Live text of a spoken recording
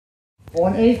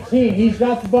On 18, he's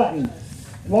got the button.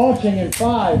 Launching in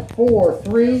 5, 4,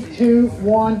 3, 2,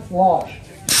 1, launch.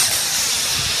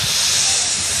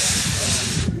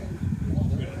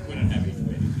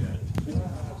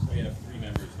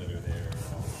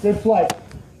 Good flight.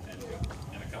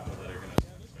 And a couple that are going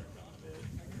to start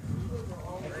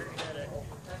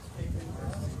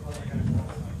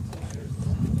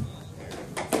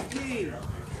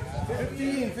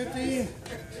coming 15.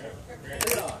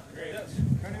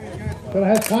 Gonna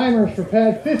have timers for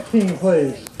pad 15,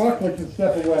 please. Buckley can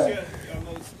step away.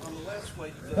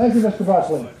 Thank you, Mr.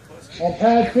 Buckley. On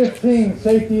pad 15,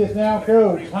 safety is now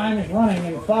go. Time is running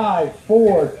in 5,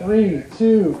 4, 3,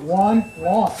 2, 1,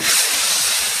 launch.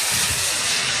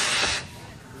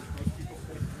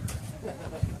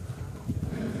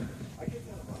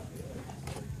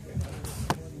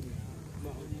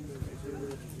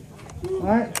 All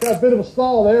right, got a bit of a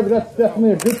stall there, but that's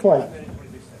definitely a good flight.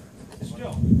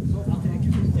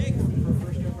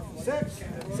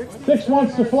 Six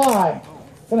wants to fly.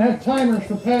 Gonna have timers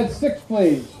for pad 6,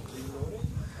 please.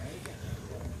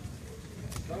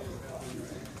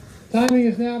 Timing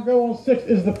is now go on 6.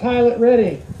 Is the pilot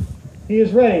ready? He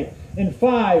is ready. In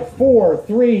 5, 4,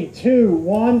 3, 2,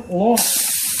 1, launch.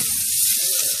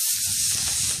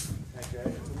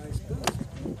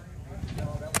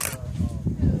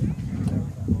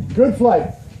 Good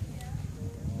flight.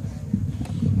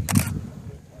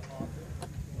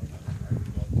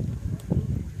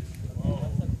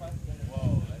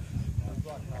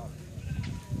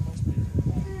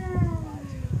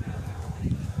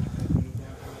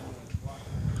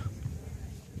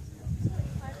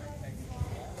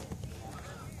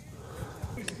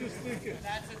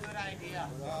 That's a good idea.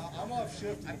 I'm off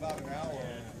shift in about an hour.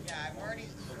 Yeah, I've already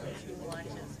eaten 2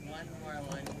 lunches. One more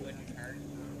lunch wouldn't hurt.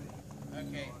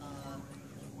 Okay,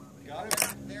 Got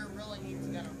it? There really needs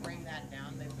to bring that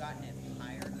down. They've gotten it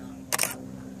higher, not lower.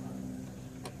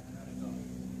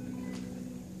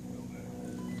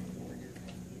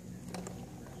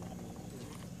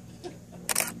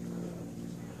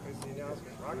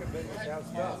 Rocket business has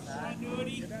stuff.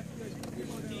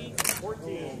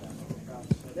 14.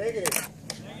 Negative.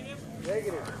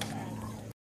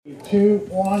 2,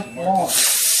 1, launch.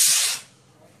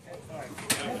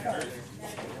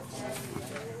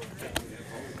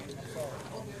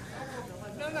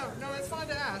 No, it's fine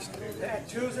to ask. Pad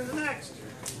 2's in the next.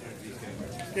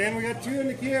 Dan, we got 2 in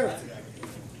the queue.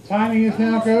 Timing is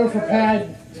now go for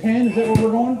pad 10. Is that where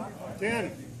we're going?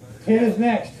 10. 10 is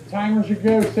next. Timers are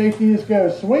go. Safety is go.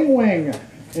 Swing wing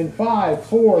in 5,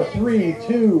 4, 3,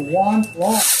 2, 1,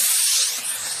 launch.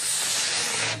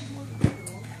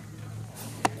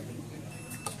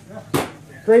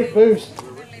 Great boost.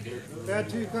 Pad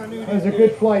 2 continuity. That was a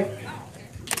good flight.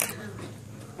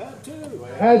 Pad 2.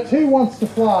 Pad 2 wants to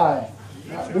fly.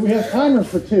 Do we have timers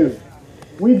for 2?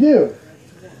 We do.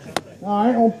 All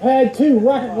right, on pad 2,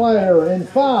 rocket glider in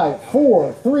 5,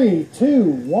 4, 3, 2,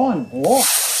 1, launch.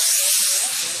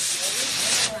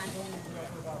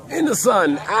 In the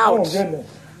sun. Ouch. Oh, goodness.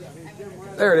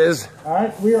 There it is. All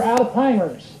right, we are out of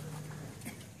timers.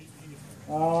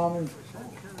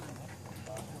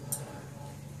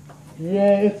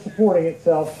 Yeah, it's supporting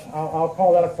itself. I'll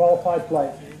call that a qualified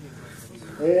flight.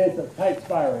 It's a tight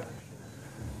spiral.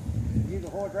 Need a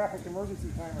holographic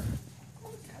emergency timer.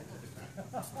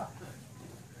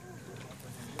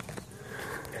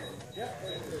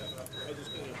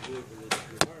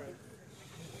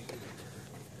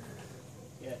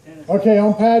 Okay,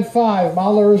 on pad 5,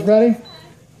 modeler is ready.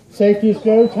 Safety is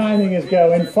go, timing is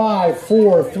go. In 5,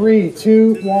 4, 3,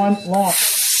 2, 1, launch.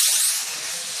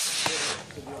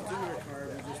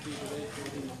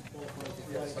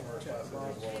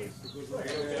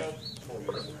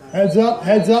 Heads up,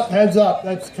 heads up, heads up.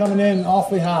 That's coming in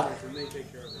awfully hot.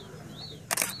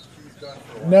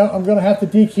 No, I'm going to have to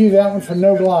DQ that one for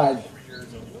no glide.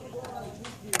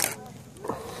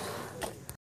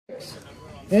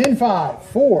 In 5,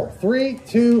 4, 3,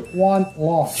 2, 1,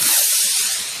 launch.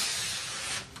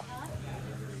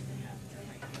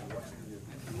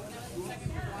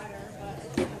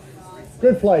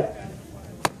 Good flight.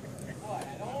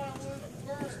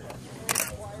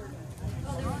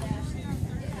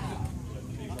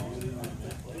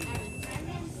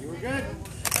 You were good.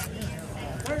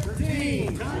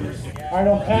 13. All right,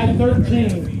 on pad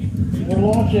 13, we're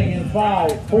launching in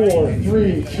 5, 4,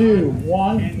 3, 2,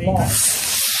 1, launch.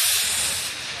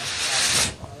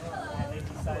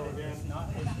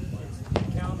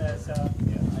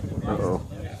 Uh-oh.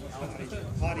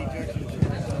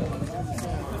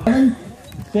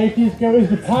 Safety's go. Is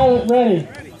the pilot ready?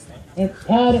 And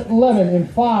pad 11 in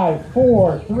 5,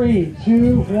 4, 3,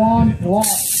 2, 1, launch.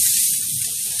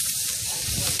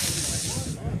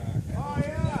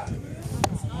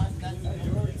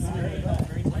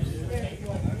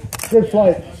 Good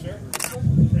flight.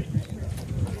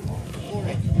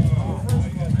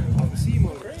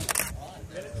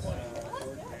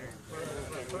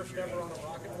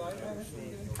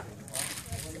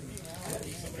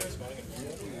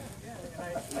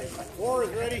 Four is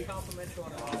ready.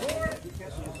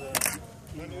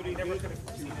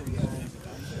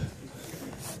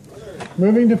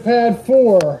 Moving to pad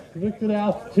 4. Predicted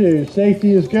altitude.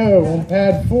 Safety is go on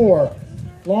pad 4.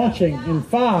 Launching in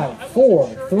 5, 4,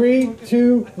 3,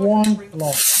 2, 1,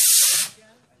 launch.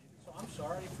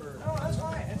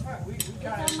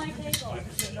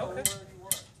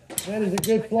 That is a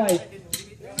good flight.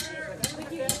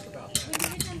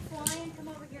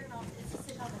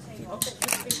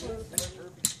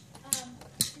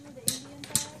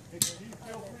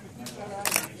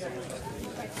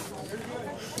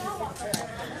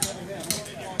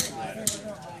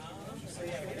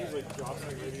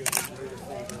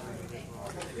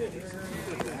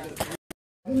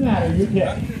 Doesn't matter, you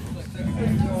get.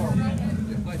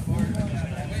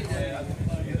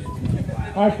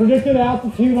 All right, predicted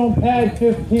altitude on pad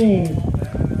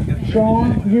 15.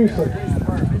 Sean Yusuf.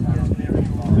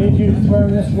 Need you to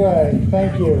turn this way.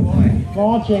 Thank you.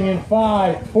 Launching in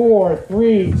 5, 4,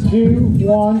 3, 2,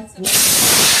 1.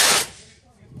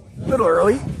 A little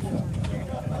early.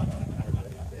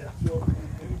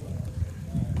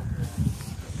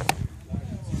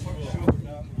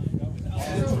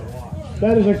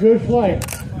 That is a good flight.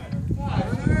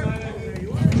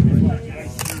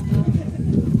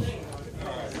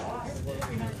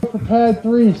 For pad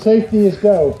 3, safety is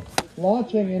go.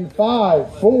 Launching in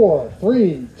 5, 4,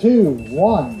 3, 2,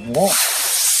 1, launch.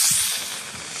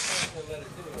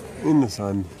 In the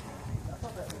sun.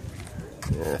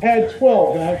 Pad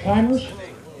 12, can I have timers?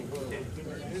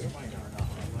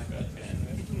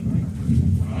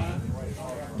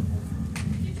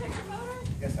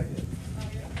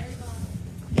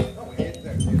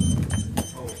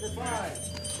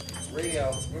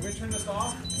 Radio. Will we turn this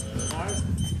off?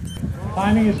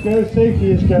 Timing is go,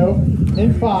 safety is go.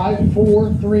 In 5,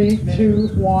 4, 3, 2,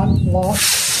 1, launch.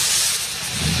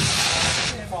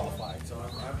 Qualified, so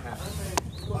I'm happy.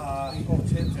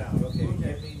 10's out. Okay,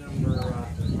 give me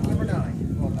number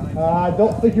 9. Oh, 9. I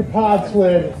don't think your pod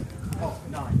slid. Oh,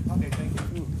 9. Okay, thank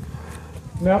you.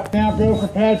 Nope, now go for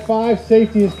pad 5,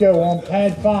 safety is go on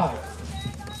pad 5.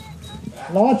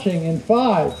 Launching in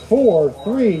 5, 4,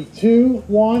 3, 2,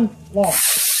 1, launch.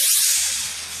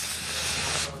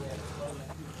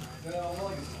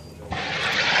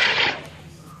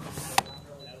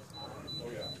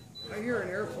 I hear an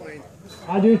airplane.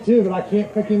 I do too, but I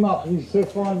can't pick him up. He's so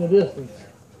far in the distance.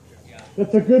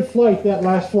 That's a good flight, that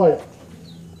last flight.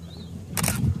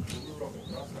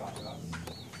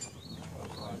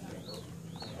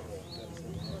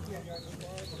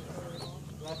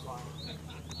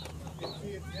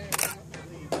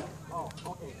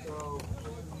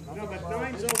 No, but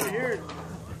 9's over here.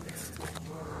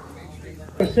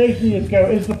 Safety is go.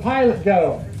 Is the pilot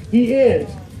go? He is.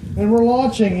 And we're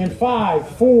launching in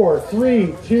 5, 4,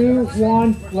 3, 2,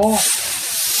 1, launch.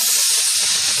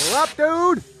 We're up,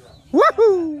 dude!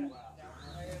 Woohoo!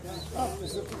 Up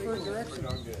is the preferred direction.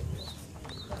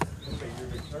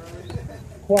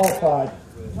 Qualified.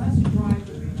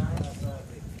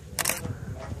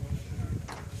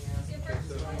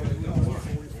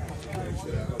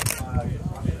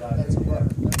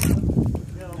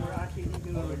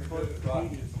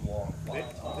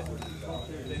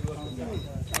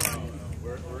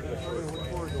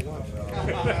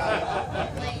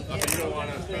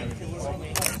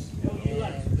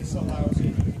 This allows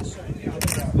you to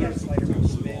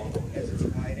spin as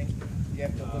it's hiding. You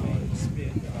have to limit the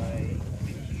spin by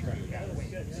making sure you've got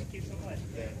wings that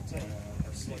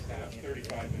are slick out.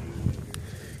 35 minutes.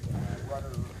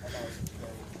 Rudder allows you to go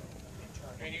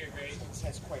and turn. It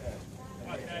has quite a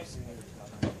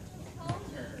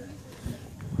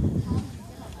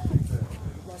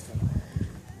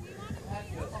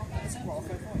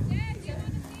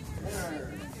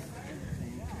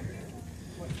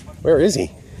Where is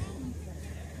he?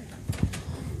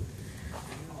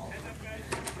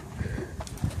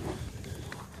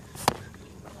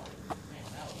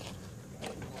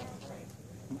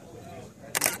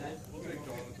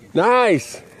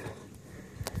 Nice!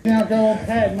 Now go on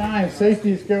pad 9.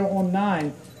 Safeties go on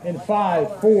 9. In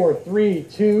 5, 4, 3,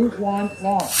 2, 1,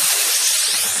 launch.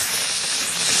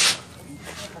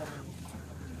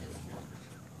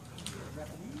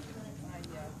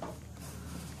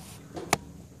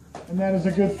 And that is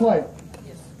a good flight.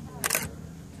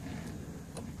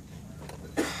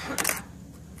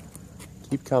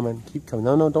 Keep coming, keep coming.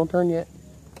 No, don't turn yet.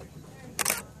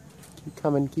 Keep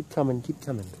coming, keep coming, keep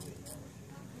coming.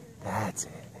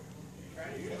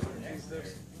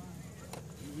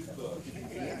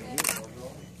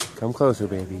 Come closer,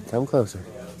 baby. Come closer.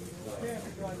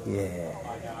 Yeah.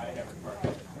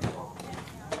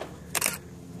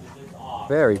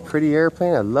 Very pretty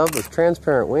airplane. I love those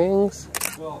transparent wings.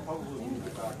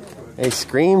 They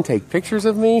scream, take pictures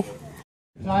of me.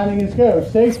 Timing is go.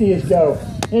 Safety is go.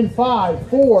 In 5,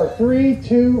 4, 3,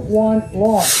 2, 1,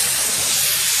 launch.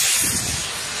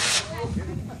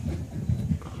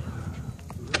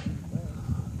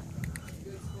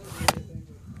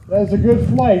 That is a good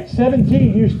flight.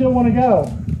 17, do you still want to go?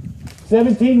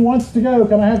 17 wants to go.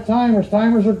 Can I have timers?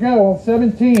 Timers are go on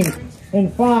 17. In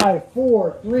 5,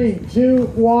 4, 3, 2,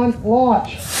 1,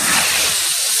 launch.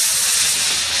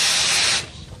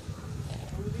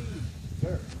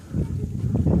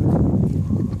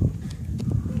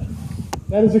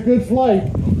 That is a good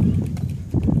flight.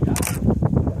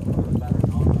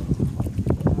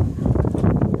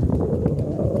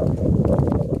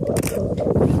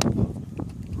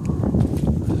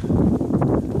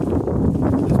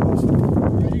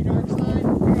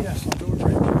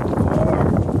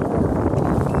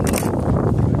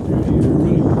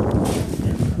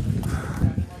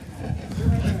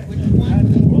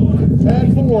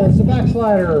 Pad 4, it's the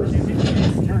backslider.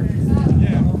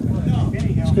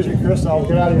 Excuse me, Chris, I'll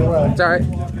get out of your way. It's all right.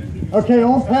 Okay,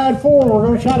 on pad 4, we're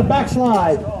going to try to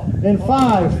backslide. In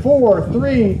 5, 4,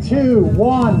 3, 2,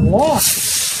 1, launch.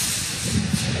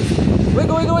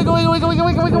 Wiggle, wiggle, wiggle, wiggle, wiggle, wiggle,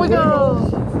 wiggle, wiggle,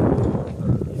 wiggle.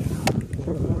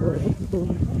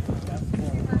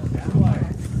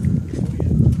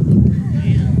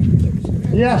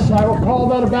 Yes, I will call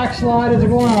that a backslide as a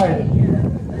glide.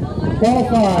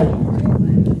 Qualified.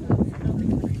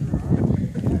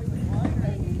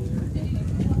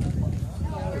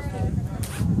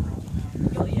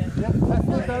 Yep,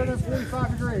 definitely better than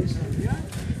 45 degrees.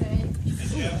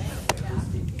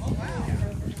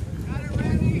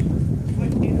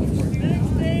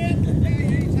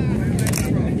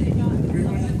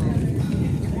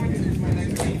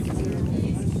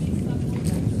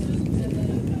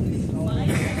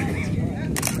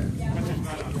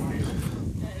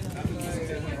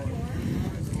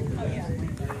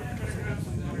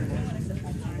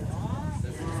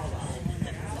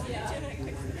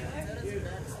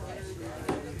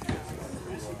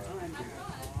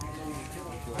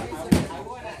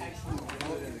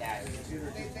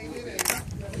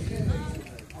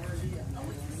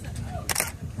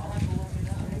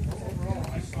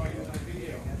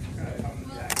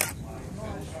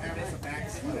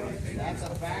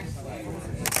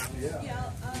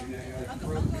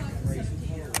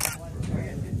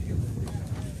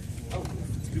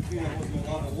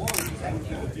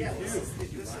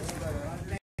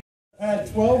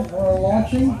 At 12, we're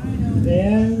launching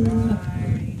in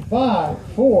 5,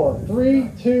 4, 3,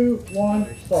 2, 1,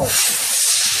 start.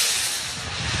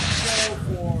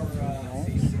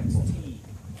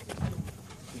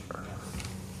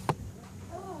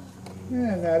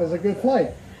 And that is a good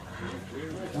flight.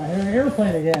 I hear an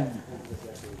airplane again.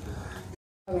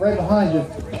 Right behind you.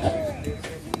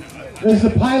 Is the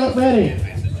pilot ready?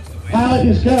 Pilot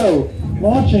is go.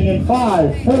 Launching in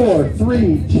 5, 4,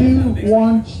 3, 2,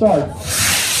 1, start.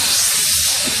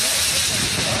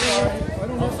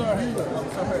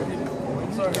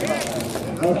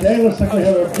 Okay, looks like we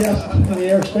have a guest in the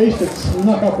airspace that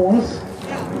snuck up on us.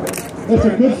 That's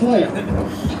a good flight.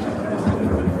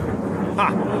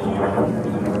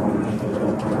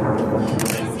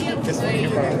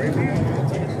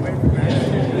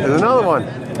 There's another one.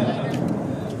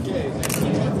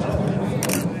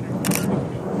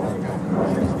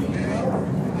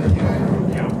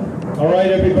 All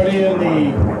right, everybody in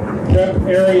the prep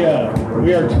area,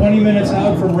 we are 20 minutes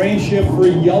out from range shift for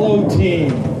yellow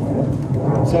team.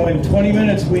 So in 20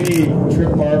 minutes, we need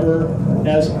Trip Barber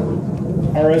as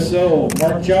RSO,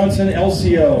 Mark Johnson,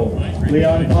 LCO,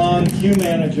 Leon Pond, Q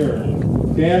Manager,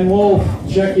 Dan Wolf,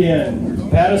 check-in,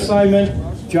 pad assignment,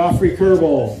 Joffrey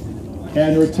Kerbel,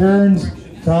 and returns,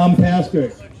 Tom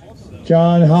Pastrick,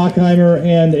 John Hockheimer,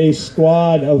 and a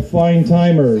squad of fine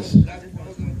timers.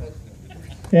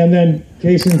 And then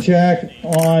Case and Jack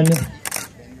on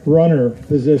runner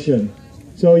position.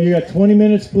 So you got 20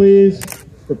 minutes, please.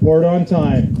 Report on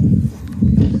time.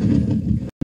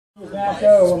 Now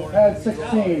go on pad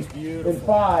 16 in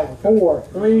 5, 4,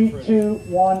 3, 2,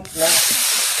 1, launch.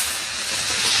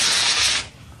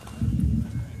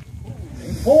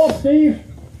 Pull up, Steve.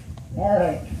 All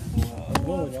right.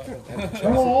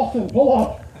 Come on, Austin, pull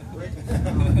up.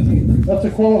 That's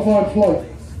a qualified flight.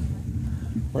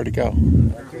 Where'd it go?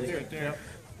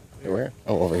 Where?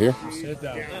 Oh, over here?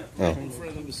 Oh.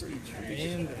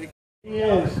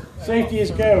 Safety is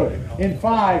go. In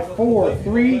 5, 4,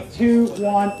 3, 2,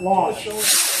 1, launch. You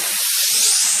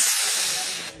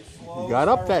got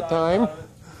up that time.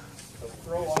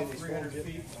 Throw off 300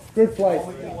 feet. Good flight.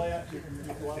 You can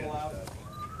level out.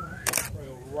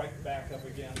 Throw right back up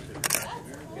again.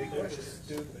 It's just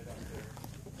stupid.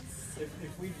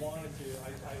 If we wanted to, I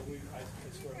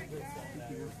sort of would have flown that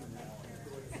from now on.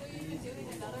 So are you doing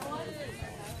another one?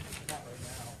 Not right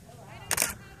now.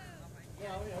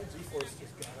 Well, you know, G-Force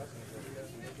just got us.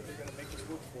 They're going to make us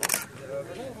work for it.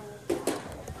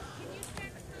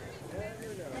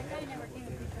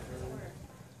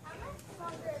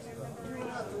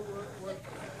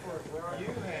 You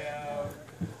have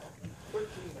 13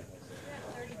 minutes.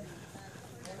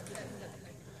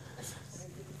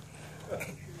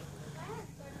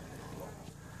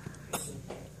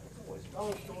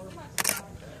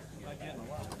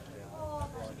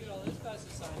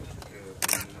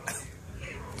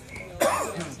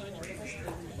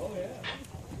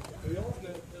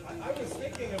 I was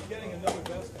thinking of getting another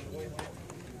vest on the way home.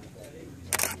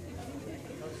 I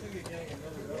was thinking of getting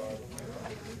another vest.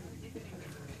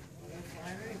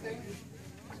 Find anything?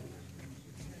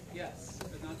 Yes,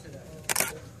 but not today.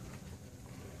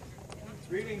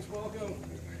 Greetings, welcome.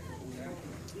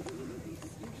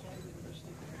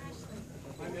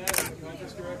 I'm Adam, the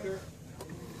conference director.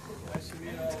 Nice to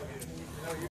meet all of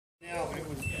you. Now, it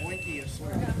was blinky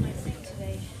asleep.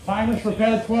 Timers for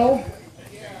pad 12.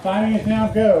 Timing is now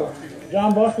go.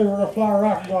 John Buckley, we're going to fly a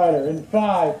rocket glider. In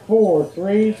 5, 4,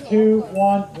 3, 2,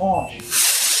 1, launch.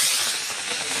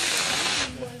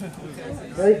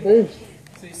 Great boost.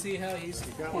 So you see how he's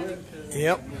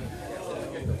Yep.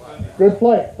 Good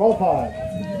flight. Qualified.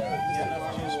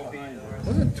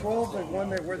 Wasn't 12 the one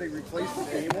that where they replaced the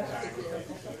cable?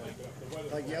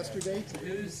 Like yesterday?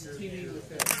 who's TV with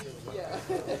him?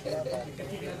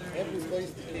 They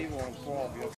replaced the cable on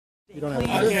 12 yesterday.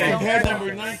 Okay, pad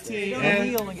number 19.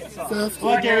 And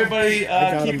look, everybody,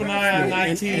 keep an eye on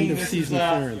 19. This is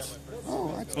a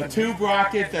tube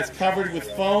rocket that's covered with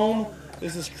foam.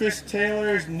 This is Chris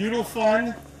Taylor's Noodle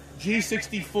Fun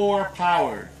G64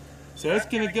 powered. So it's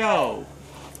going to go.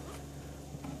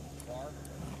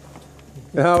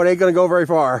 No, it ain't gonna go very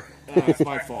far. That's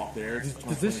my fault there.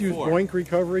 Does this use boink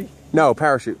recovery? No,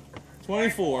 parachute.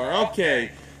 24,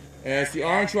 okay. And it's the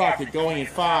orange rocket going in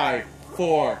 5,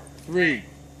 4, 3,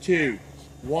 2,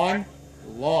 1,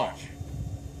 launch.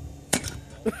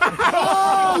 It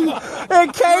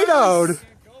KO'd!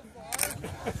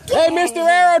 Hey, Mr.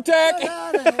 Aerotech!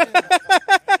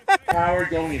 Power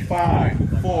going in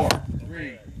 5, 4,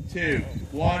 3, 2,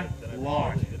 1,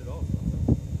 launch.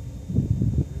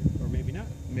 Or maybe not.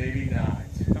 Maybe not.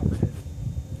 Copperhead.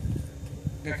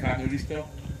 Got continuity still?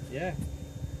 Yeah.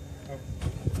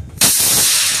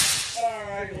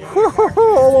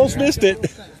 Almost missed it.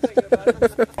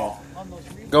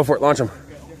 Go for it, launch him.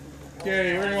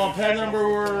 Okay, we're going on pad number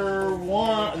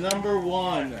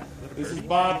one. This is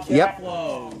Bob Yep.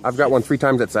 Kaplow. I've got one 3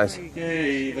 times that size.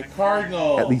 Okay, the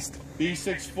Cardinal. At least.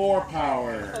 B64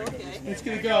 power. It's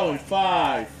going to go in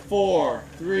 5, 4,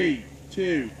 3,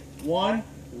 2, 1,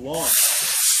 launch.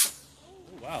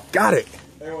 Wow. Got it.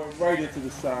 They went right into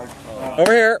the sun.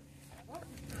 Over here.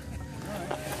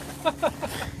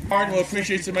 Cardinal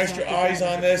appreciates some extra eyes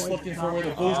on this, looking for where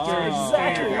the booster and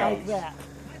sustainer goes.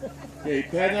 Okay,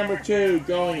 pad number 2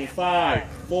 going in 5,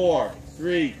 4,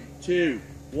 3, 2,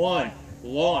 1,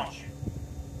 launch.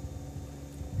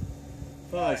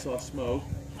 I saw smoke.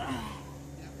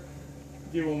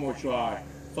 Give it one more try.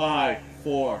 5,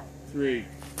 4, 3,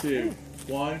 2,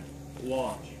 1,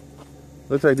 launch.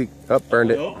 Looks like the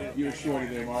burned it. Nope, you were shorty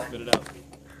there, Mark. Spit it out.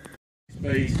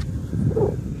 Space.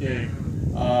 Okay.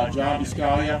 John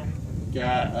Biscaglia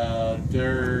got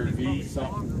Der V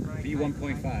something.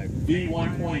 V1.5.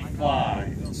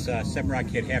 V1.5. It's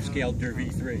Semrock Kit half scale Der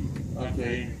V3.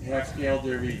 Okay, half scale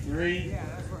Der V3.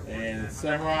 And it's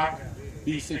Semrock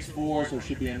B64, so it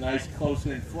should be a nice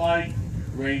close-in flight.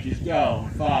 Ranges go.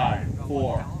 5,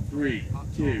 4, 3,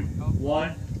 2,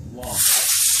 1, launch.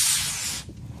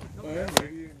 Well,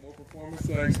 maybe more performance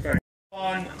than I expected.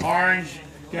 On orange,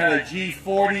 got a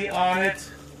G40 on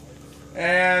it.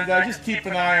 And just keep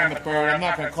an eye on the bird. I'm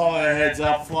not going to call it a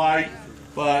heads-up flight,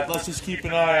 but let's just keep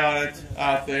an eye on it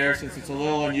out there since it's a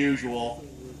little unusual.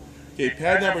 Okay,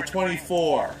 pad number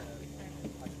 24.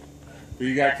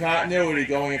 We got continuity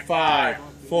going in 5,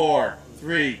 4,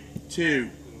 3, 2,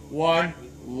 1,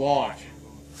 launch.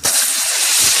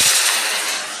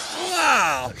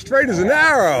 Wow, straight as an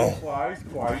arrow. Flies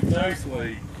quite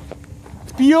nicely.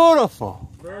 It's beautiful.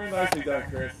 Very nicely done,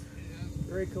 Chris.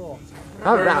 Very cool.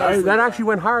 That actually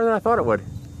went higher than I thought it would.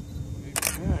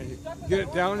 Yeah, Get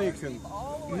it down, you can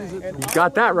use it. You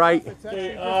got that right.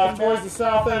 Okay, towards the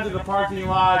south end of the parking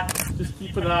lot, just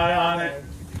keep an eye on it.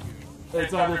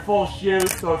 It's under full shoot,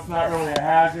 so it's not really a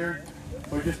hazard,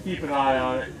 but just keep an eye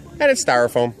on it. And it's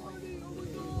styrofoam.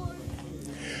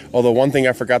 Although one thing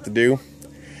I forgot to do,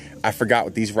 I forgot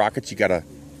with these rockets, you gotta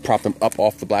prop them up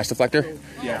off the blast deflector.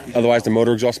 Yeah. Otherwise the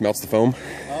motor exhaust melts the foam.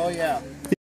 Oh, yeah.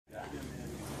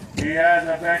 He has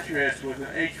a Venturous with an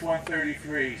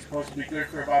H-133, supposed to be good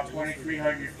for about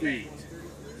 2,300 feet.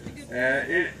 And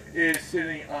it is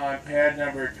sitting on pad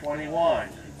number 21.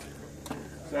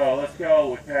 So let's go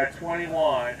with pad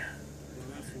 21.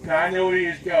 Continuity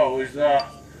is go. Is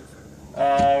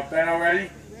Benno ready?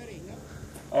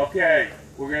 Okay,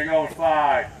 we're gonna go with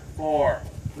 5, 4,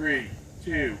 3,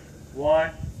 2,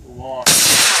 1, launch.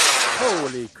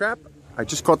 Holy crap. I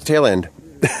just caught the tail end.